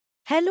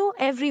Hello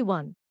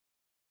everyone.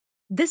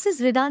 This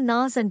is Rida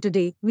Naz and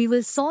today we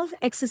will solve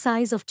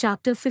exercise of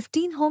chapter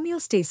 15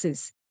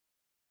 Homeostasis.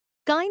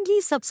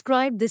 Kindly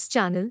subscribe this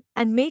channel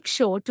and make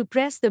sure to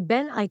press the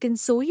bell icon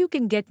so you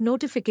can get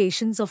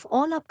notifications of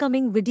all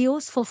upcoming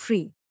videos for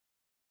free.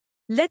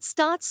 Let's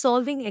start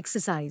solving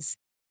exercise.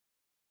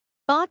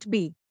 Part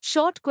B,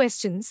 short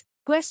questions.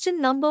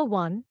 Question number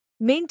 1.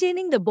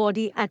 Maintaining the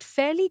body at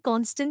fairly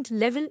constant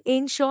level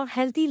ensure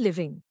healthy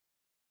living.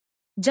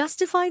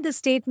 Justify the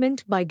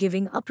statement by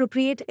giving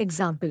appropriate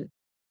example.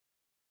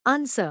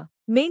 Answer.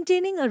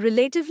 Maintaining a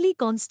relatively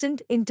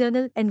constant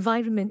internal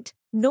environment,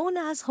 known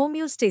as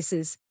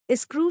homeostasis,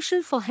 is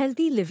crucial for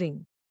healthy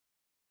living.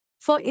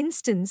 For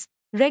instance,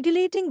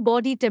 regulating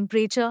body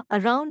temperature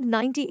around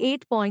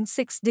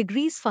 98.6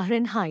 degrees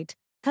Fahrenheit,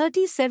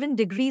 37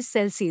 degrees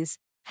Celsius,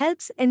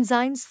 helps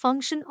enzymes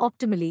function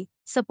optimally,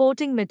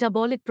 supporting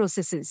metabolic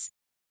processes.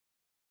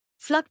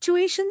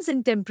 Fluctuations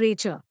in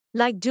temperature,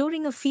 like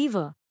during a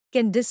fever,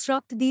 can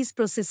disrupt these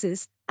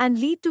processes and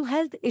lead to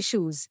health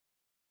issues.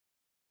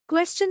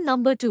 Question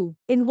number 2.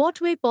 In what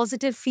way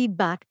positive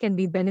feedback can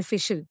be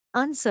beneficial?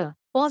 Answer.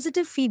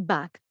 Positive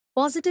feedback.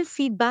 Positive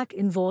feedback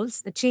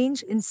involves a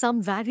change in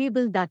some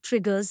variable that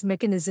triggers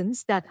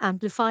mechanisms that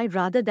amplify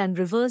rather than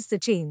reverse the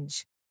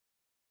change.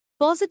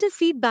 Positive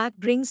feedback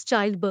brings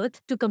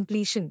childbirth to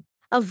completion,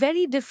 a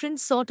very different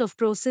sort of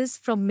process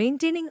from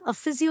maintaining a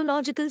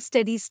physiological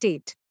steady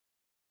state.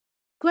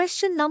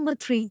 Question number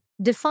 3.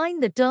 Define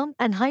the term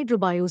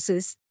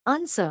anhydrobiosis.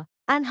 Answer.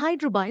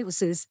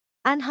 Anhydrobiosis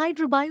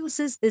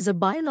is a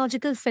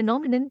biological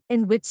phenomenon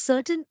in which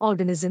certain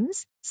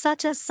organisms,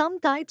 such as some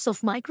types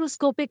of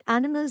microscopic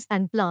animals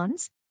and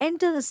plants,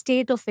 enter a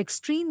state of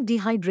extreme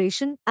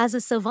dehydration as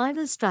a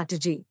survival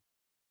strategy.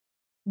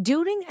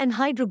 During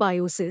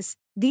anhydrobiosis,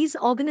 these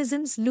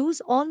organisms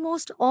lose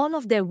almost all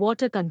of their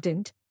water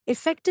content,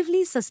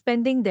 effectively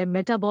suspending their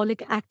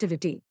metabolic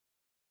activity.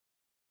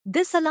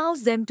 This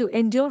allows them to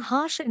endure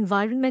harsh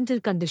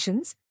environmental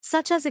conditions,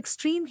 such as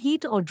extreme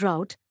heat or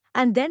drought,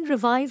 and then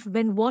revive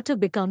when water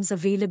becomes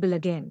available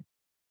again.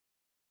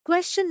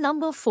 Question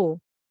number 4.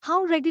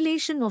 How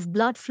regulation of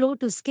blood flow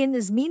to skin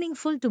is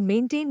meaningful to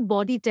maintain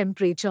body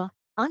temperature?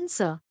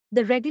 Answer.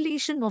 The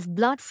regulation of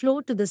blood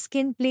flow to the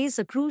skin plays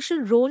a crucial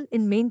role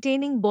in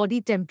maintaining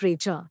body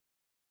temperature.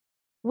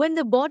 When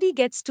the body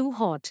gets too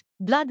hot,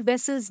 blood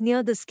vessels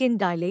near the skin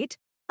dilate,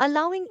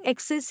 allowing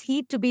excess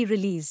heat to be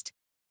released.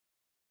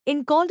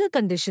 In colder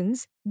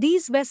conditions,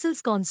 these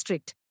vessels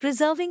constrict,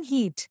 preserving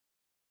heat.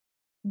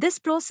 This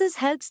process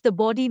helps the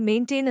body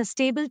maintain a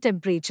stable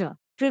temperature,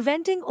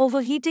 preventing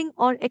overheating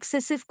or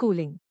excessive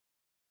cooling.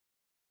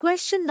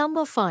 Question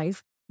number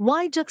 5.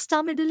 Why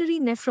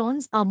juxtamedullary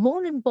nephrons are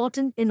more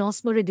important in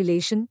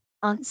osmoregulation?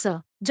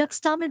 Answer.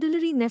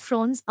 Juxtamedullary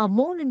nephrons are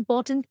more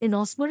important in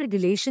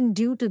osmoregulation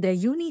due to their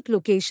unique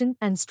location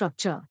and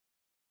structure.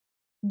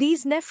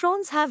 These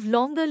nephrons have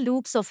longer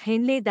loops of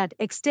Henle that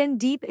extend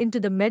deep into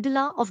the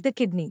medulla of the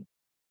kidney.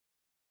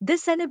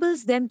 This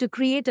enables them to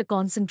create a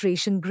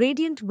concentration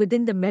gradient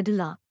within the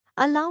medulla,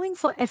 allowing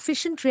for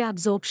efficient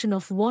reabsorption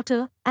of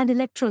water and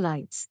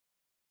electrolytes.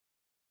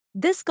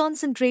 This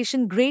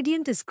concentration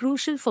gradient is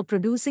crucial for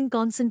producing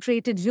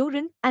concentrated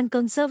urine and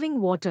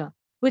conserving water,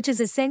 which is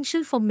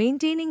essential for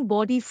maintaining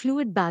body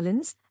fluid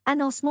balance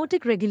and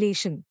osmotic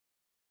regulation.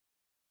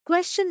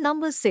 Question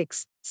number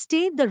 6.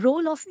 State the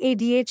role of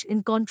ADH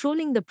in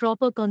controlling the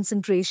proper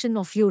concentration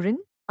of urine.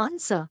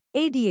 Answer.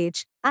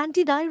 ADH,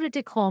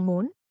 antidiuretic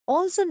hormone,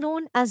 also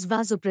known as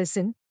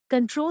vasopressin,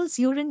 controls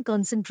urine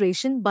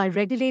concentration by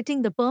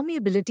regulating the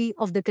permeability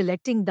of the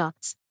collecting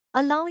ducts,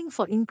 allowing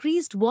for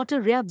increased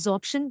water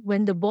reabsorption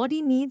when the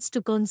body needs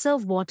to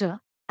conserve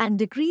water, and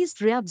decreased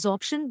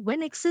reabsorption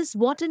when excess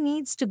water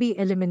needs to be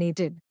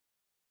eliminated.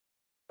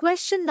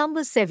 Question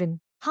number 7.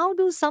 How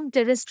do some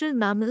terrestrial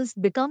mammals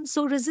become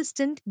so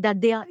resistant that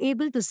they are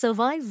able to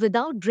survive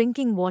without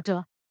drinking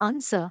water?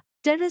 Answer.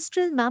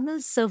 Terrestrial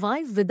mammals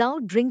survive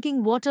without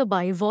drinking water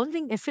by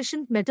evolving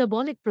efficient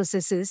metabolic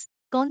processes,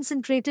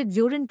 concentrated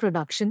urine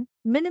production,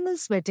 minimal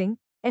sweating,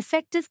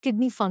 effective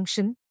kidney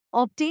function,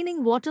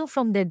 obtaining water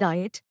from their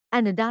diet,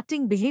 and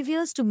adapting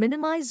behaviors to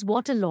minimize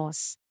water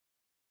loss.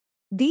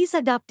 These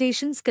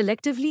adaptations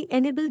collectively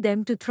enable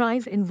them to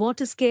thrive in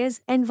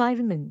water-scarce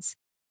environments.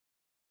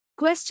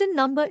 Question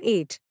number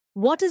 8.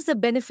 What is the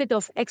benefit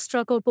of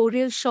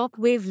extracorporeal shock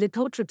wave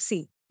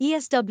lithotripsy,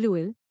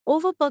 ESWL,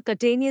 over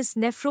percutaneous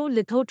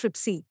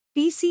nephrolithotripsy,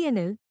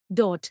 PCNL?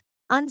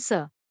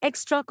 Answer.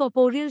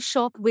 Extracorporeal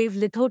shock wave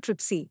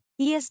lithotripsy,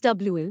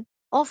 ESWL,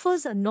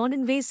 offers a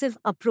non-invasive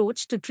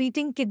approach to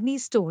treating kidney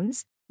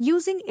stones,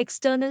 using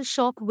external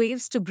shock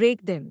waves to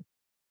break them.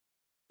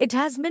 It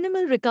has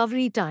minimal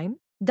recovery time,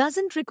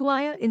 doesn't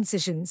require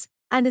incisions,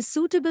 and is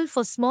suitable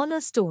for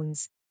smaller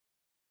stones.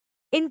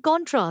 In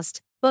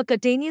contrast,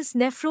 percutaneous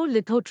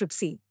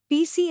nephrolithotripsy,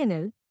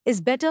 PCNL,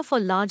 is better for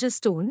larger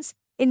stones,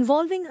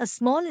 involving a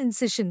small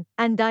incision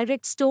and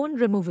direct stone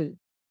removal.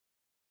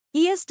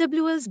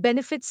 ESWL's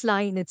benefits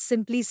lie in its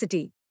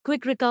simplicity,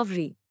 quick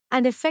recovery,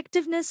 and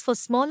effectiveness for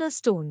smaller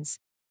stones.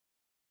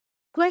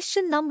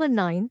 Question number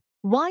 9.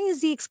 Why is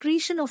the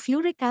excretion of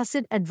uric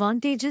acid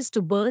advantageous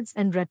to birds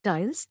and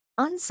reptiles?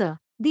 Answer.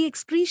 The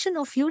excretion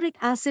of uric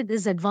acid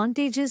is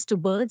advantageous to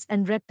birds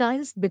and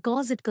reptiles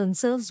because it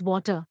conserves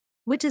water,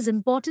 which is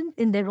important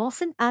in their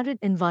often arid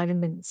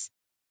environments.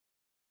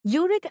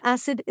 Uric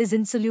acid is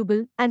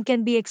insoluble and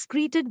can be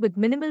excreted with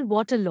minimal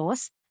water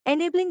loss,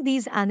 enabling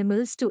these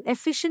animals to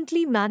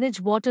efficiently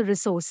manage water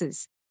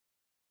resources.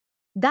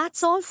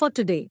 That's all for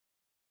today.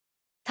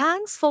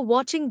 Thanks for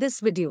watching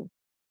this video.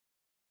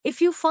 If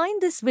you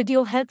find this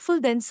video helpful,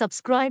 then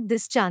subscribe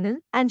this channel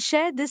and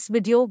share this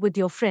video with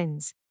your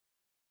friends.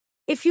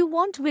 If you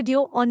want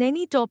video on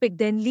any topic,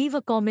 then leave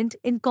a comment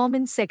in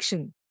comment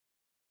section.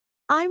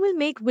 I will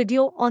make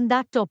video on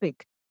that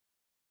topic.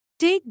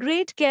 Take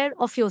great care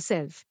of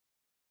yourself.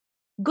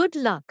 Good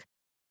luck.